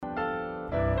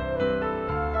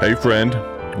Hey friend,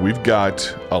 we've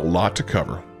got a lot to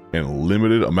cover and a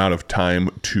limited amount of time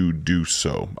to do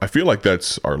so. I feel like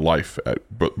that's our life at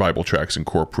Bible Tracks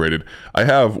Incorporated. I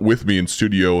have with me in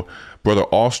studio Brother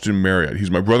Austin Marriott.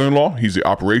 He's my brother-in-law. He's the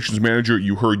operations manager.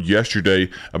 You heard yesterday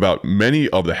about many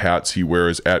of the hats he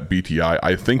wears at BTI.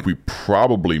 I think we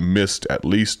probably missed at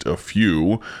least a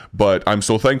few, but I'm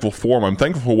so thankful for him. I'm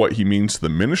thankful for what he means to the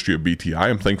ministry of BTI.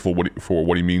 I'm thankful for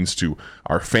what he means to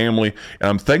our family, and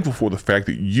I'm thankful for the fact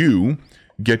that you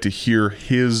get to hear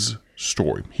his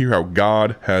story, hear how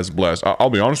God has blessed.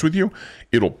 I'll be honest with you,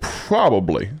 it'll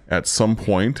probably, at some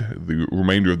point, the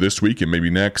remainder of this week and maybe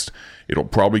next, it'll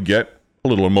probably get a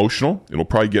little emotional, it'll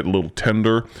probably get a little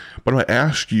tender, but I'm going to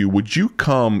ask you, would you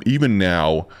come even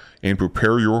now and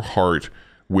prepare your heart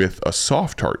with a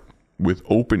soft heart, with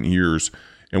open ears,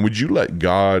 and would you let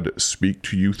God speak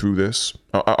to you through this?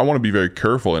 I want to be very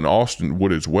careful, and Austin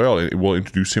would as well, and we'll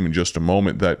introduce him in just a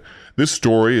moment, that this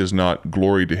story is not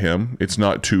glory to him. It's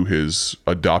not to his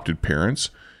adopted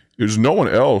parents. There's no one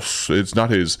else. It's not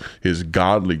his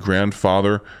godly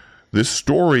grandfather. This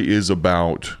story is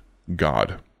about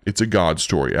God. It's a God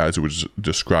story, as it was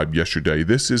described yesterday.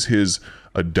 This is his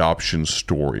adoption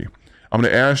story. I'm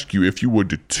going to ask you, if you would,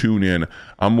 to tune in.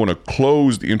 I'm going to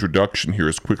close the introduction here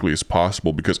as quickly as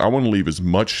possible because I want to leave as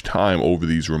much time over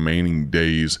these remaining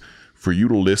days for you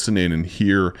to listen in and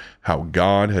hear how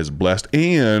God has blessed,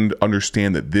 and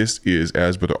understand that this is,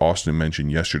 as Brother Austin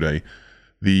mentioned yesterday,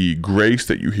 the grace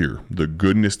that you hear, the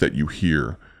goodness that you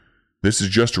hear. This is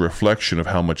just a reflection of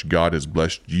how much God has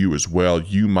blessed you as well.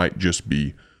 You might just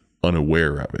be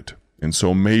unaware of it. And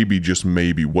so maybe, just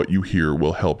maybe, what you hear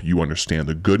will help you understand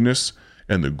the goodness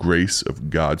and the grace of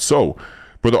God. So,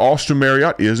 Brother Austin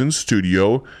Marriott is in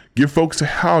studio. Give folks a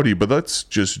howdy, but let's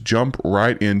just jump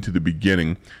right into the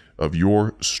beginning of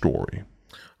your story.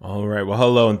 All right. Well,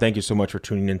 hello, and thank you so much for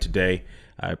tuning in today.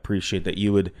 I appreciate that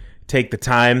you would take the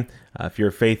time. If you're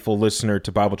a faithful listener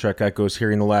to Bible Track Echoes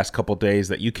here in the last couple of days,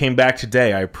 that you came back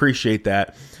today. I appreciate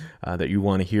that you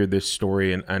want to hear this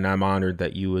story, and I'm honored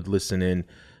that you would listen in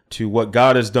to what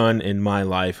God has done in my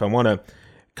life. I want to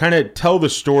kind of tell the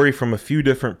story from a few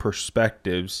different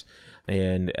perspectives,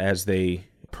 and as they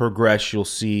progress, you'll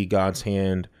see God's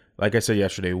hand, like I said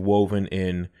yesterday, woven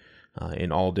in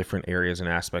all different areas and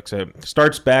aspects. It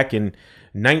starts back in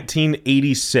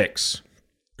 1986,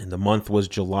 and the month was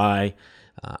July.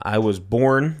 I was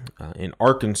born in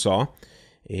Arkansas,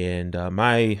 and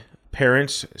my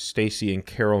parents, Stacy and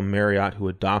Carol Marriott, who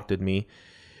adopted me,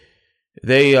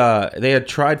 they had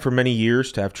tried for many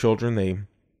years to have children. They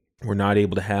were not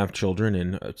able to have children,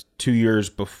 and 2 years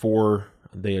before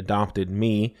they adopted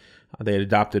me, they had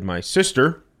adopted my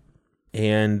sister,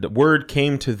 and word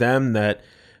came to them that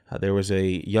there was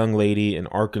a young lady in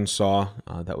Arkansas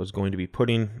that was going to be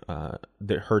putting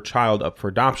her child up for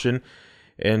adoption,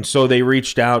 and so they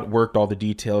reached out, worked all the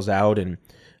details out, and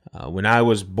when I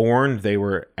was born, they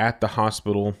were at the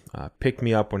hospital, picked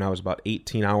me up when I was about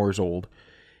 18 hours old,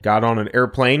 got on an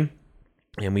airplane,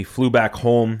 and we flew back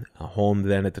home. Home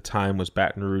then at the time was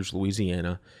Baton Rouge,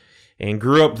 Louisiana, and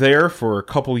grew up there for a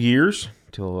couple years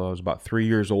until I was about 3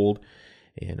 years old.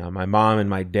 And my mom and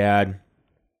my dad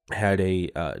had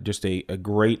just a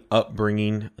great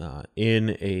upbringing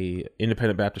in a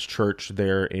independent Baptist church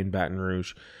there in Baton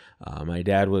Rouge. My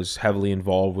dad was heavily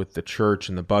involved with the church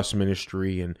and the bus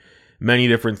ministry and many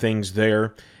different things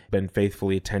there. Been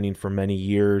faithfully attending for many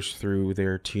years through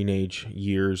their teenage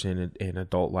years and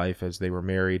adult life as they were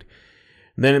married.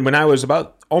 And then when I was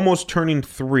about almost turning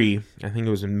 3, I think it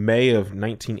was in May of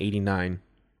 1989,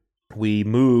 we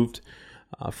moved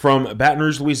from Baton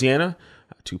Rouge, Louisiana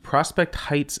to Prospect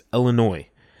Heights, Illinois.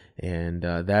 And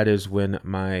that is when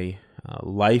my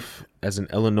life as an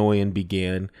Illinoisan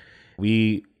began.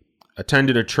 We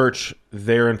attended a church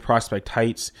there in Prospect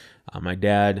Heights. My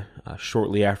dad,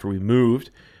 shortly after we moved,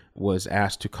 was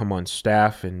asked to come on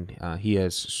staff, and he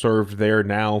has served there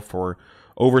now for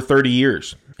over 30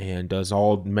 years and does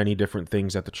many different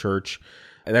things at the church.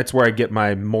 And that's where I get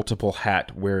my multiple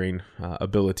hat wearing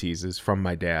abilities, is from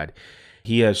my dad.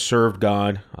 He has served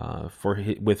God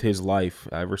with his life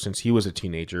ever since he was a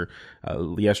teenager.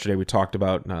 Yesterday we talked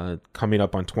about coming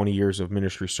up on 20 years of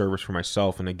ministry service for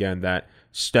myself, and again, that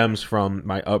stems from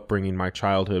my upbringing, my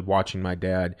childhood, watching my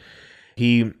dad.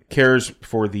 He cares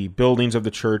for the buildings of the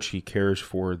church. He cares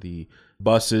for the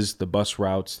buses, the bus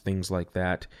routes, things like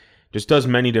that. Just does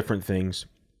many different things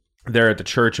there at the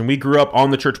church. And we grew up on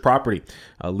the church property.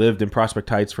 Lived in Prospect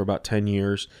Heights for about 10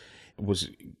 years. Was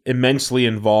immensely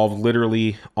involved,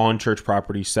 literally on church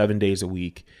property 7 days a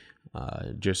week.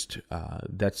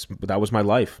 That was my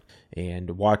life.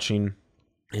 And watching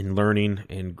and learning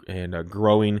and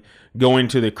growing, going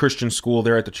to the Christian school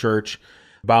there at the church.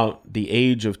 About the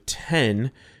age of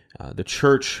 10, the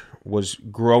church was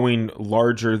growing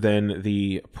larger than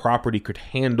the property could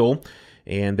handle,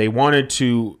 and they wanted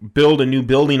to build a new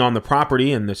building on the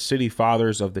property, and the city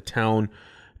fathers of the town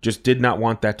just did not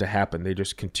want that to happen. They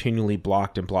just continually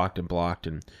blocked and blocked and blocked.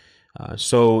 And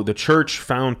so the church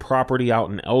found property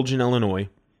out in Elgin, Illinois,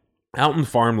 out in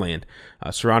farmland,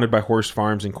 surrounded by horse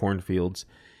farms and cornfields.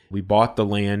 We bought the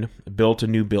land, built a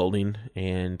new building,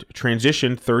 and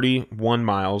transitioned 31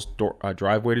 miles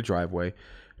driveway to driveway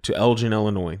to Elgin,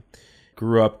 Illinois.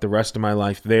 Grew up the rest of my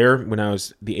life there. When I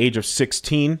was the age of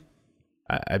 16,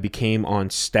 I became on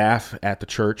staff at the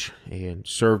church and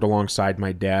served alongside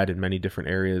my dad in many different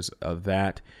areas of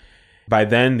that. By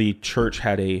then, the church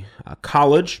had a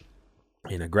college,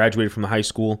 and I graduated from the high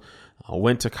school,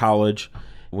 went to college.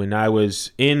 When I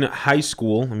was in high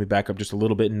school, let me back up just a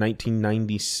little bit, in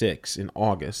 1996, in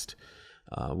August,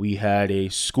 we had a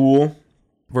school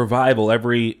revival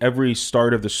every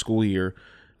start of the school year.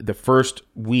 The first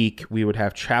week, we would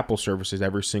have chapel services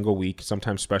every single week.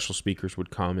 Sometimes special speakers would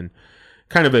come, and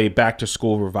kind of a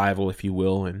back-to-school revival, if you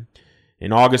will. And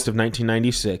in August of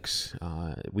 1996,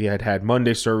 we had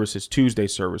Monday services, Tuesday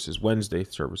services, Wednesday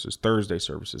services, Thursday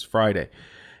services, Friday.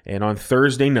 And on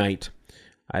Thursday night,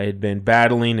 I had been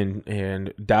battling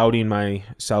and doubting my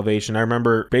salvation. I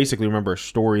remember a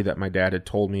story that my dad had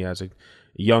told me as a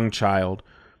young child,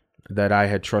 that I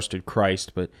had trusted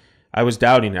Christ, but I was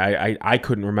doubting it. I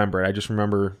couldn't remember it. I just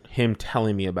remember him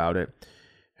telling me about it.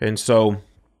 And so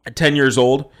at 10 years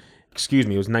old,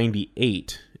 it was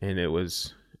 98, and it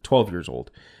was 12 years old,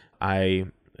 I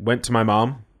went to my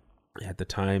mom at the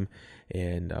time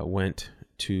and went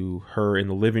to her in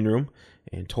the living room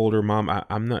and told her, "Mom,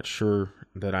 I'm not sure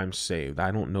that I'm saved.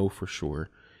 I don't know for sure."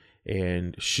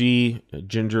 And she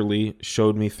gingerly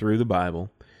showed me through the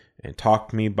Bible and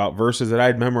talked to me about verses that I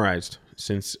had memorized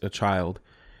since a child.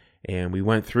 And we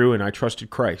went through, and I trusted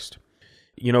Christ.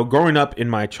 You know, growing up in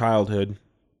my childhood,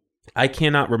 I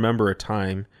cannot remember a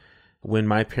time when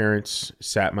my parents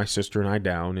sat my sister and I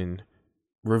down and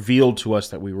revealed to us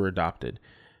that we were adopted.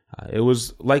 It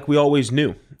was like we always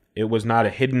knew. It was not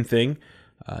a hidden thing.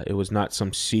 It was not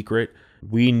some secret.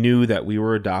 We knew that we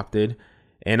were adopted.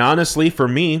 And honestly, for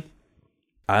me,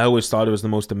 I always thought it was the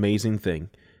most amazing thing.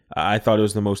 I thought it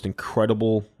was the most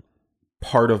incredible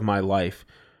part of my life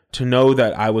to know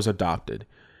that I was adopted.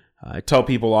 I tell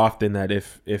people often that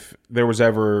if there was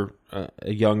ever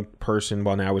a young person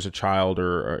when I was a child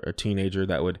or a teenager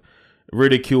that would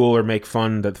ridicule or make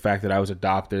fun of the fact that I was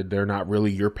adopted, they're not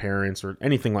really your parents or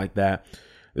anything like that,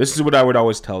 this is what I would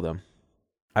always tell them.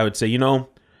 I would say,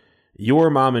 your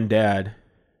mom and dad,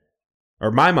 or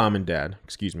my mom and dad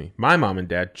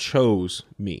chose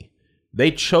me.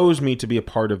 They chose me to be a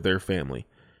part of their family.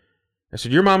 I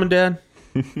said, your mom and dad,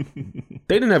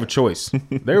 they didn't have a choice.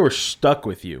 They were stuck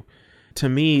with you. To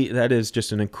me, that is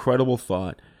just an incredible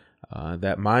thought,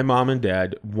 that my mom and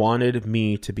dad wanted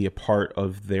me to be a part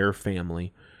of their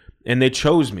family, and they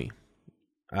chose me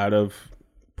out of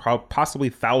possibly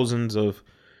thousands of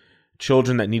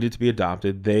children that needed to be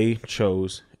adopted. They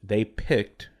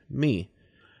picked me.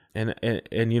 And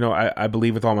I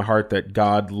believe with all my heart that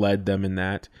God led them in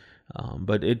that.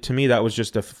 But to me, that was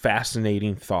just a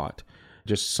fascinating thought,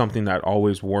 just something that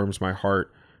always warms my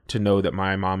heart to know that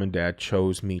my mom and dad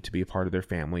chose me to be a part of their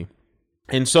family.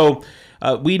 And so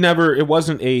it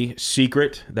wasn't a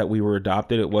secret that we were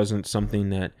adopted. It wasn't something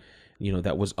that,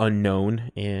 that was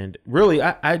unknown. And really,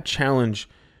 I challenge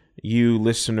you,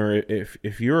 listener,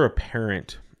 if you're a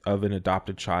parent of an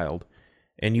adopted child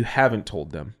and you haven't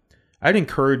told them, I'd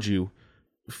encourage you,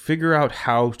 figure out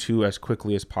how to, as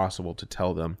quickly as possible, to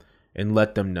tell them and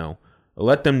let them know.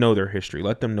 Let them know their history.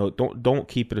 Let them know. Don't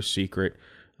keep it a secret.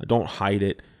 Don't hide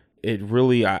it. It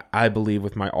really, I believe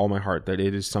with all my heart that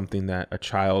it is something that a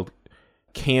child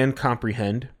can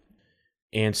comprehend,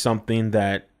 and something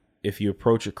that, if you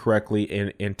approach it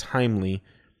correctly and timely,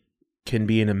 can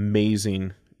be an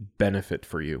amazing benefit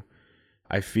for you.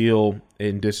 I feel,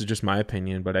 and this is just my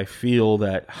opinion, but I feel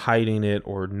that hiding it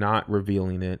or not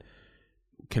revealing it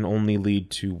can only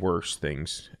lead to worse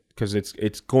things, because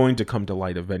it's going to come to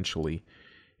light eventually.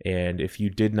 And if you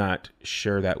did not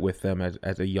share that with them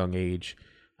at a young age,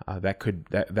 that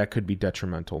could be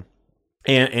detrimental.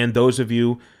 And those of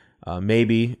you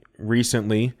maybe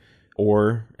recently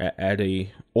or at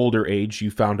a older age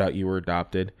you found out you were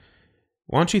adopted,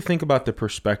 why don't you think about the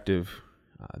perspective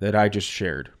that I just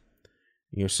shared?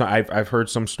 So I've heard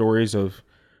some stories of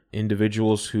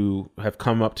individuals who have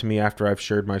come up to me after I've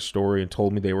shared my story and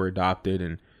told me they were adopted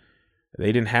and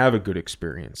they didn't have a good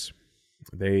experience.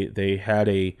 They had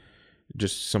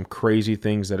just some crazy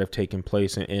things that have taken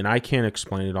place, and I can't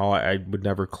explain it all. I would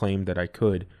never claim that I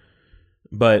could,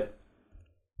 but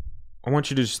I want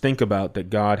you to just think about that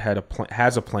God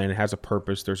has a plan, has a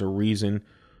purpose. There's a reason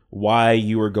why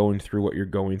you are going through what you're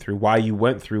going through, why you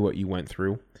went through what you went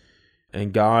through.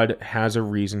 And God has a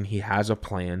reason. He has a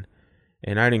plan.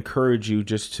 And I'd encourage you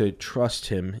just to trust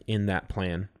him in that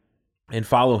plan and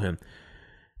follow him.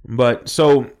 But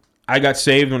so I got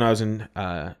saved when I was in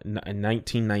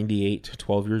 1998,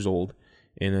 12 years old,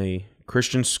 in a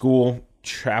Christian school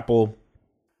chapel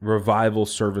revival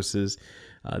services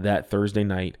that Thursday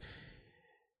night.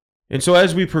 And so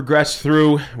as we progressed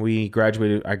through, I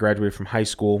graduated from high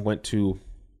school, went to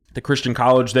the Christian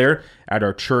college there at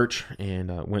our church, and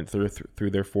went through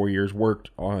their 4 years,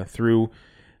 worked through.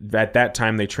 At that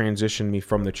time, they transitioned me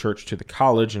from the church to the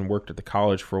college and worked at the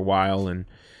college for a while, and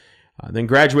then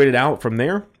graduated out from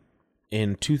there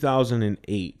in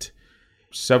 2008.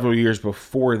 Several years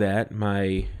before that,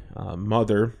 my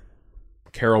mother,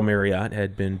 Carol Marriott,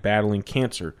 had been battling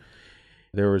cancer.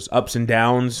 There was ups and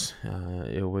downs.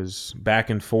 It was back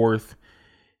and forth.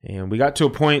 And we got to a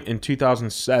point in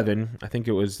 2007, I think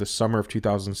it was the summer of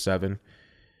 2007,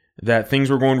 that things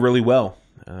were going really well,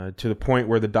 to the point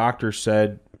where the doctor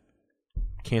said,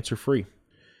 cancer-free.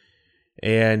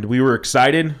 And we were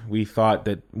excited. We thought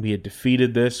that we had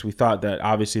defeated this. We thought that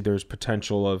obviously there was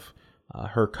potential of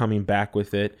her coming back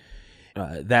with it.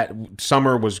 That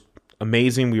summer was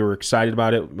amazing. We were excited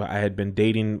about it. I had been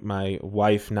dating my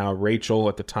wife, now Rachel,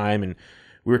 at the time, and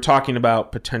we were talking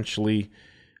about potentially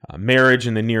marriage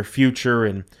in the near future.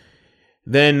 And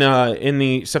then in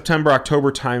the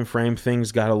September-October timeframe,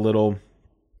 things got a little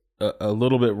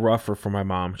bit rougher for my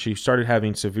mom. She started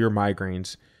having severe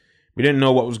migraines. We didn't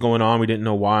know what was going on. We didn't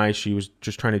know why. She was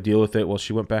just trying to deal with it. Well,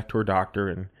 she went back to her doctor,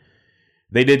 and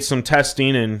they did some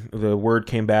testing, and the word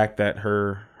came back that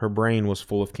her brain was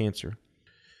full of cancer.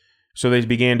 So they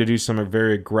began to do some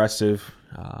very aggressive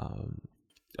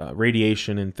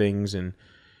radiation and things, and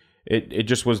it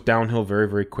just was downhill very,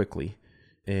 very quickly.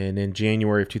 And in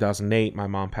January of 2008, my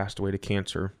mom passed away to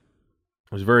cancer.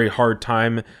 It was a very hard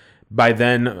time. By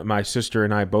then, my sister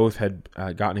and I both had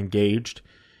gotten engaged,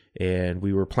 and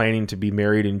we were planning to be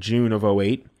married in June of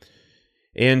 2008.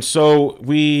 And so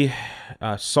we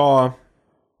saw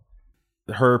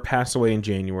her pass away in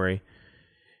January.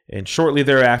 And shortly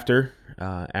thereafter,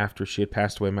 after she had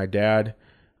passed away, my dad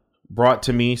brought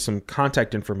to me some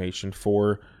contact information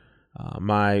for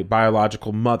my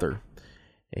biological mother.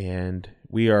 And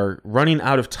we are running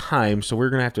out of time, so we're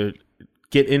going to have to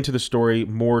get into the story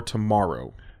more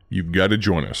tomorrow. You've got to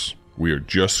join us. We are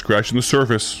just scratching the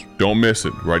surface. Don't miss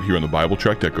it right here on the Bible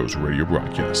Tract Echoes radio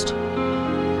broadcast.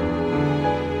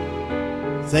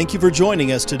 Thank you for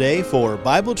joining us today for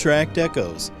Bible Tract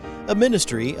Echoes, a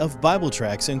ministry of Bible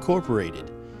Tracts Incorporated.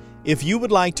 If you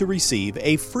would like to receive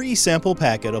a free sample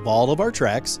packet of all of our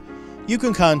tracts, you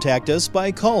can contact us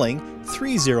by calling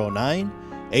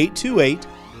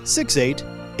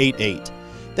 309-828-6888.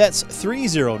 That's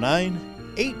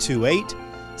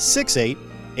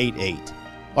 309-828-6888.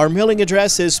 Our mailing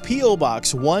address is P.O.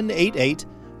 Box 188,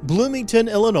 Bloomington,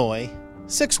 Illinois,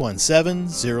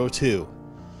 61702.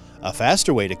 A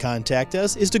faster way to contact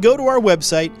us is to go to our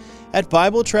website at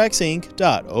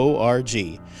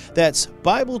BibleTractsInc.org. That's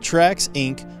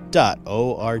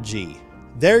BibleTractsInc.org.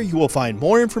 There you will find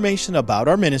more information about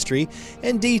our ministry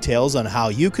and details on how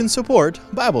you can support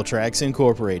Bible Tracts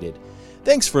Incorporated.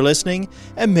 Thanks for listening,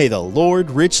 and may the Lord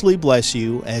richly bless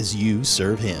you as you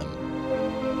serve Him.